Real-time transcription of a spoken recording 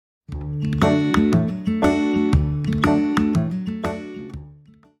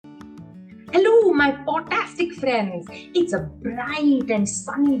Fantastic friends! It's a bright and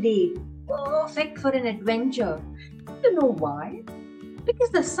sunny day, perfect for an adventure. You know why?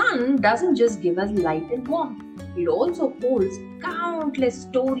 Because the sun doesn't just give us light and warmth, it also holds countless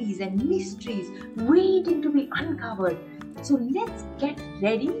stories and mysteries waiting to be uncovered. So let's get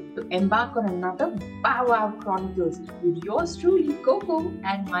ready to embark on another Bow Wow Chronicles with yours truly, Coco,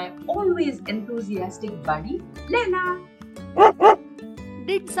 and my always enthusiastic buddy, Lela.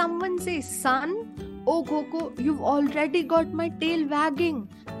 Did someone say sun? Oh, Coco, you've already got my tail wagging.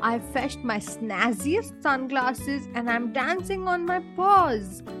 I fetched my snazziest sunglasses and I'm dancing on my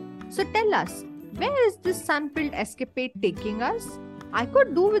paws. So tell us, where is this sun-filled escapade taking us? I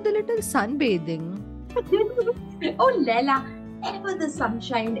could do with a little sunbathing. Oh, Lela, ever the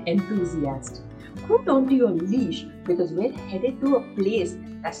sunshine enthusiast. Hold on to your leash because we're headed to a place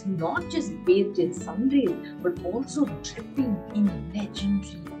that's not just bathed in sun rays but also dripping in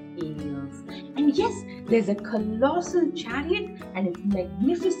legendary ales. And yes, there's a colossal chariot and its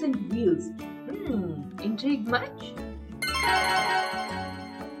magnificent wheels. Intrigued much?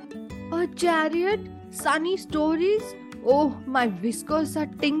 A chariot? Sunny stories? Oh, my whiskers are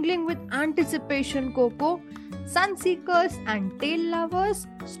tingling with anticipation, Coco. Sun seekers and tail lovers,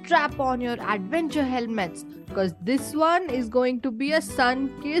 strap on your adventure helmets because this one is going to be a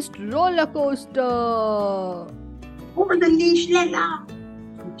sun-kissed roller coaster. Hold the leash, Lela.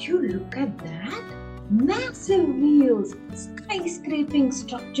 Would you look at that? Massive wheels, skyscraping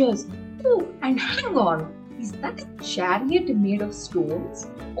structures. Oh, and hang on. Is that a chariot made of stones?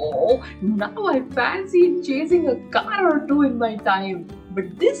 Oh, now I fancy chasing a car or two in my time.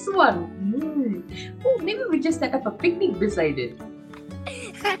 But this one, oh, maybe we just set up a picnic beside it.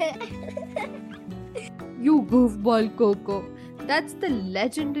 You goofball, Coco. That's the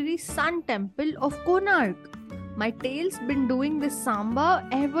legendary Sun Temple of Konark. My tail's been doing this samba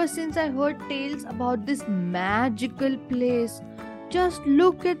ever since I heard tales about this magical place. Just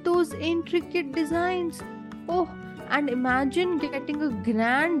look at those intricate designs. Oh, and imagine getting a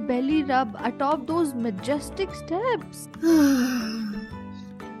grand belly rub atop those majestic steps.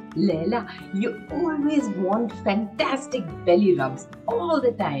 Lela, you always want fantastic belly rubs all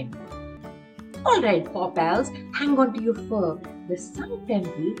the time. Alright, Paw Pals, hang on to your fur. The Sun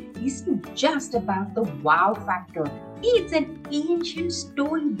Temple isn't just about the wow factor. It's an ancient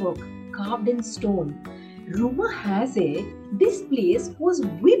storybook carved in stone. Rumor has it this place was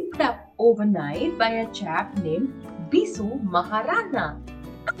whipped up overnight by a chap named Bisu Maharana.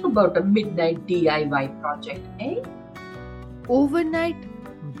 Talk about a midnight DIY project, eh? Overnight?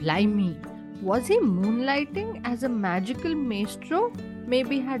 Blimey. Was he moonlighting as a magical maestro?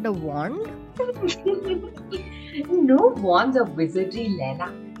 Maybe had a wand? No wands of wizardry,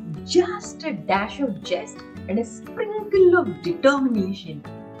 Lela. Just a dash of jest and a sprinkle of determination.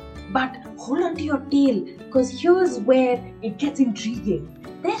 But hold on to your tail, because here's where it gets intriguing.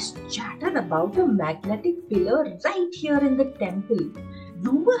 There's chatter about a magnetic pillar right here in the temple.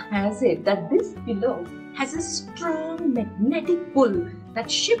 Rumor has it that this pillar has a strong magnetic pull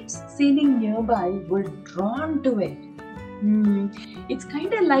that ships sailing nearby were drawn to it. It's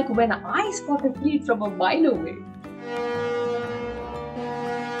kind of like when I spot a fleet from a mile away.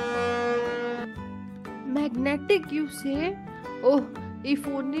 Magnetic, you say? Oh, if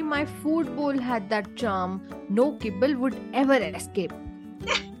only my food bowl had that charm, no kibble would ever escape.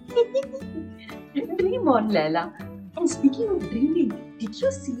 Dream on, Lela. And speaking of dreaming, did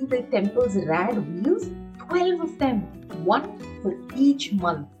you see the temple's rad wheels? 12 of them, one for each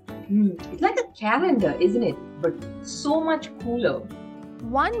month. It's like a calendar, isn't it? But so much cooler.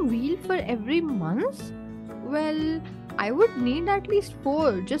 One wheel for every month? Well, I would need at least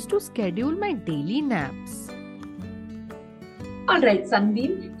 4 just to schedule my daily naps. Alright,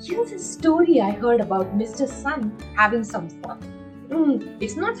 Sunbeam, here's a story I heard about Mr. Sun having some fun.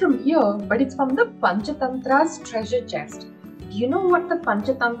 It's not from here, but it's from the Panchatantra's treasure chest. Do you know what the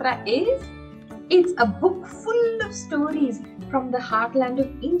Panchatantra is? It's a book full of stories from the heartland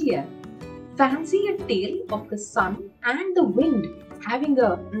of India. Fancy a tale of the sun and the wind having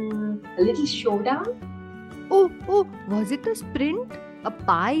a little showdown? Oh, was it a sprint? A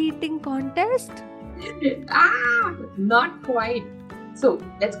pie-eating contest? Not quite. So,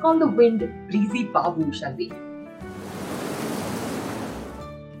 let's call the wind Breezy Babu, shall we?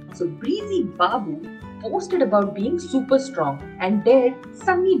 So, Breezy Babu posted about being super strong and dared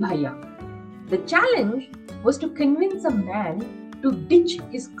Sunny Bhaiya. The challenge was to convince a man to ditch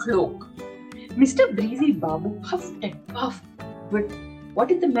his cloak. Mr. Breezy Babu puffed and puffed, but what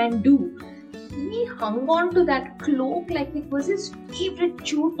did the man do? He hung on to that cloak like it was his favorite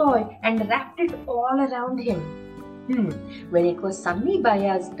chew toy and wrapped it all around him. When it was Sunny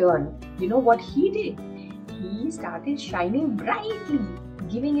Bhaiya's turn, you know what he did? he started shining brightly,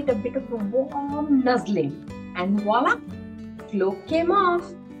 giving it a bit of a warm nuzzling. And voila, cloak came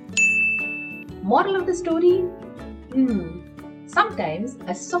off. Moral of the story? Sometimes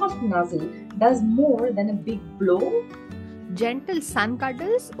a soft nuzzle does more than a big blow. Gentle sun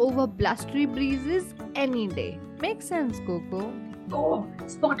cuddles over blustery breezes any day. Makes sense, Coco. Oh,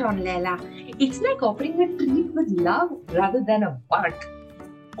 spot on, Leila. It's like offering a treat with love rather than a butt.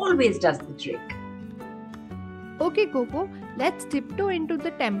 Always does the trick. Okay, Coco, let's tiptoe into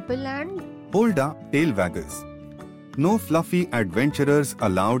the temple and. Hold up, tail waggers. No fluffy adventurers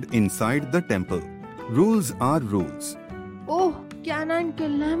allowed inside the temple. Rules are rules. Oh, canine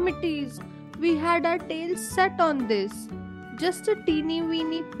calamities! We had our tails set on this. Just a teeny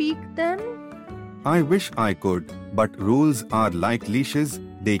weeny peek then? I wish I could, but rules are like leashes,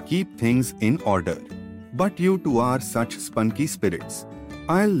 they keep things in order. But you two are such spunky spirits.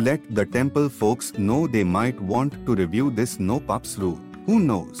 I'll let the temple folks know they might want to review this no pups rule. Who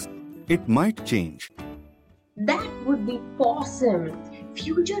knows? It might change. That would be awesome.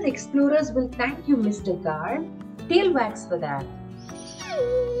 Future explorers will thank you, Mr. Guard. Tail wags for that.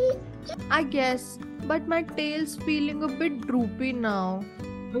 I guess, but my tail's feeling a bit droopy now.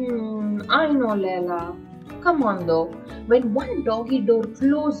 I know, Leila. Come on though. When one doggy door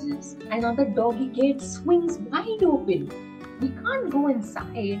closes, another doggy gate swings wide open. We can't go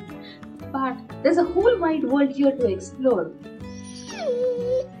inside, but there's a whole wide world here to explore.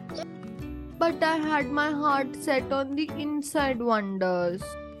 But I had my heart set on the inside wonders.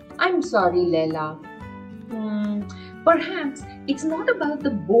 I'm sorry, Leila. Perhaps it's not about the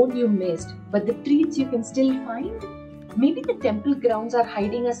bone you missed, but the treats you can still find. Maybe the temple grounds are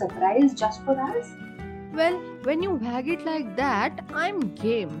hiding a surprise just for us? Well, when you wag it like that, I'm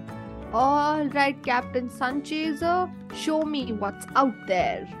game. Alright, Captain Sunchaser, show me what's out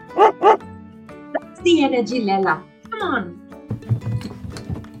there. That's the energy, Leila. Come on.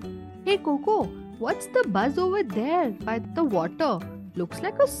 Hey Coco, what's the buzz over there by the water? Looks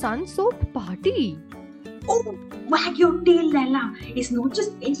like a sun-soaked party. Oh, wag your tail, Leila. It's not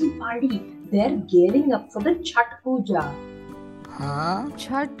just any party. They're gearing up for the Chhat Puja.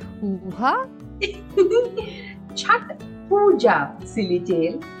 Chhat Puja? Chhat Puja, silly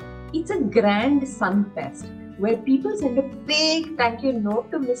tail. It's a grand sun fest where people send a big thank you note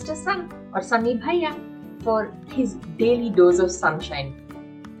to Mr. Sun or Sunny Bhaiya for his daily dose of sunshine.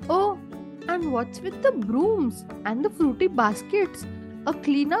 Oh, and what's with the brooms and the fruity baskets? A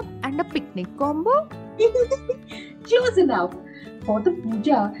cleanup and a picnic combo? Close enough. For the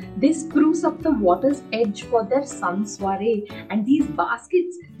puja, they spruce up the water's edge for their sun soiree, and these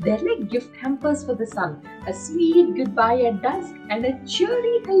baskets, they're like gift hampers for the sun. A sweet goodbye at dusk and a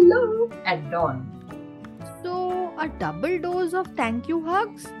cheery hello at dawn. So, a double dose of thank you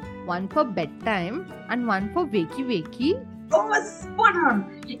hugs? One for bedtime and one for wakey wakey? Oh, spot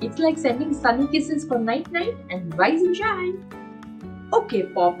on! It's like sending sunny kisses for night-night and rise and shine. Okay,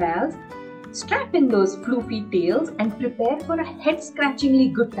 paw pals, strap in those floofy tails and prepare for a head-scratchingly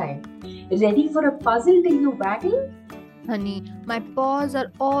good time. Ready for a puzzle till you waggle? Honey, my paws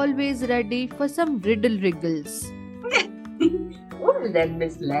are always ready for some riddle wriggles. Well then,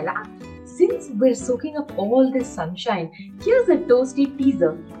 Miss Leila, since we're soaking up all this sunshine, here's a toasty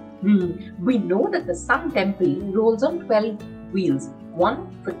teaser. We know that the Sun Temple rolls on 12 wheels, one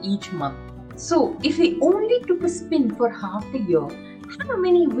for each month. So, if we only took a spin for half the year, how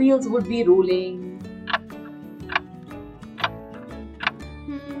many wheels would be rolling?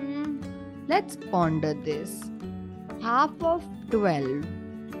 Let's ponder this. Half of 12.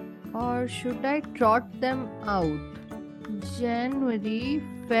 Or should I trot them out? January,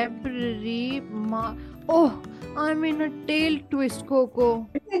 February, March. Oh, I'm in a tail twist, Coco.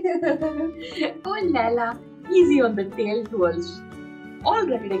 Oh, Lala, easy on the tail twirls. All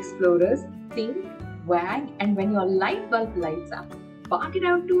right, explorers, think, wag, and when your light bulb lights up, bark it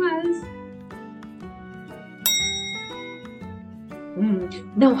out to us.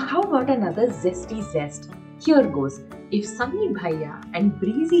 Now, how about another zesty zest? Here goes. If Sunny Bhaiya and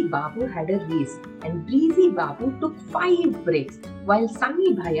Breezy Babu had a race, and Breezy Babu took 5 breaks, while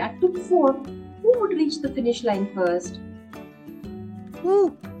Sunny Bhaiya took 4, who would reach the finish line first?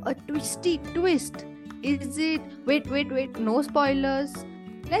 Ooh, a twisty twist. Is it? Wait, no spoilers.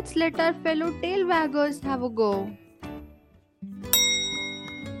 Let's let our fellow tail waggers have a go.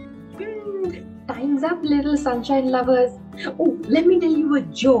 Time's up, little sunshine lovers. Oh, let me tell you a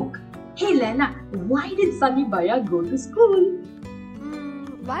joke. Hey Lena, why did Sunny Bhaiya go to school?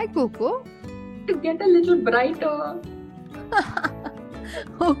 Why, Coco? To get a little brighter.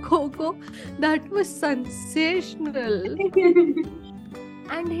 Oh, Coco, that was sensational.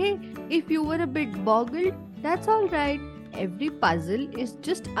 And hey, if you were a bit boggled, That's alright. Every puzzle is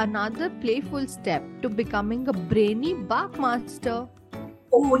just another playful step to becoming a brainy barkmaster.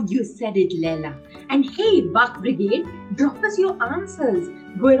 Oh, you said it, Leila. And hey, Bark Brigade, drop us your answers.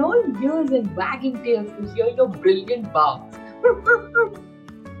 We're all ears and wagging tails to hear your brilliant barks.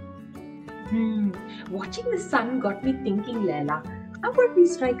 Watching the sun got me thinking, Leila. How about we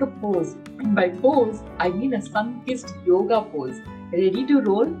strike a pose? And by pose, I mean a sun-kissed yoga pose. Ready to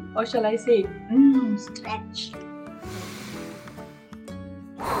roll? Or shall I say, stretch?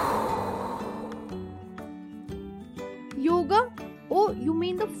 Yoga? Oh, you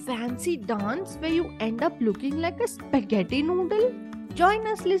mean the fancy dance where you end up looking like a spaghetti noodle? Join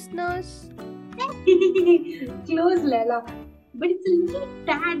us, listeners. Close, Leila. But it's a little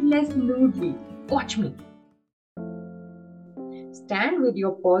tad less noodly. Watch me. Stand with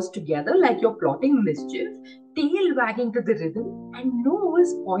your paws together like you're plotting mischief, tail wagging to the rhythm, and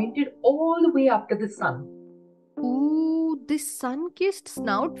nose pointed all the way up to the sun. Ooh, this sun-kissed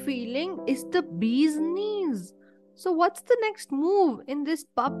snout feeling is the bee's knees. So what's the next move in this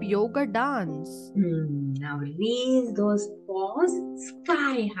pup yoga dance? Now raise those paws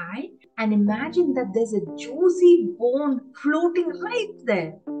sky high and imagine that there's a juicy bone floating right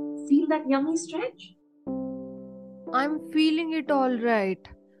there. Feel that yummy stretch? I'm feeling it all right.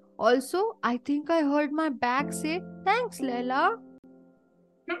 Also, I think I heard my back say, thanks, Leila.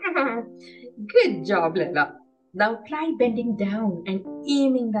 Good job, Leila. Now try bending down and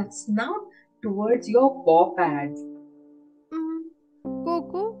aiming that snout towards your paw pads.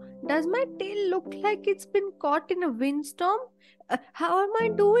 Coco, does my tail look like it's been caught in a windstorm? How am I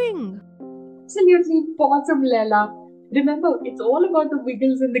doing? Absolutely awesome, Leila. Remember, it's all about the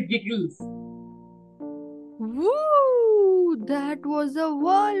wiggles and the giggles. Woo! That was a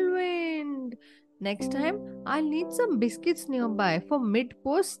whirlwind. Next time, I'll need some biscuits nearby for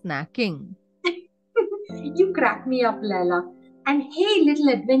mid-post snacking. You crack me up, Leila. And hey, little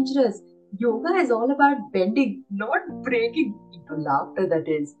adventurers, yoga is all about bending, not breaking into laughter, that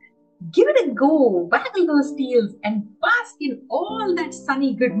is. Give it a go, waggle those tails, and bask in all that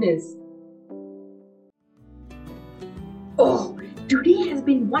sunny goodness. Oh, today has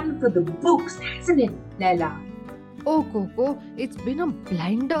been one for the books, hasn't it, Leila? Oh, Coco, it's been a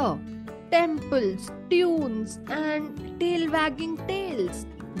blinder. Temples, tunes, and tail-wagging tails.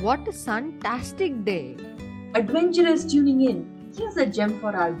 What a fantastic day. Adventurers tuning in, here's a gem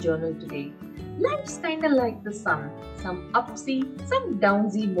for our journal today. Life's kinda like the sun, some upsy, some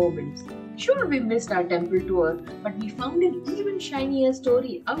downsy moments. Sure, we missed our temple tour, but we found an even shinier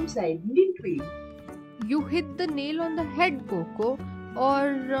story outside, didn't we? You hit the nail on the head, Coco.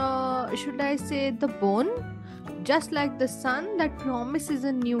 Or should I say the bone? Just like the sun that promises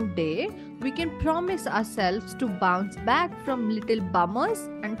a new day, we can promise ourselves to bounce back from little bummers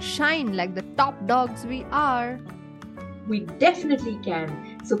and shine like the top dogs we are. We definitely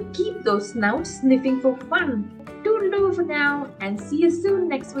can. So keep those snouts sniffing for fun. Toodle-oo for now and see you soon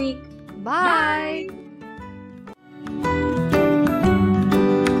next week. Bye.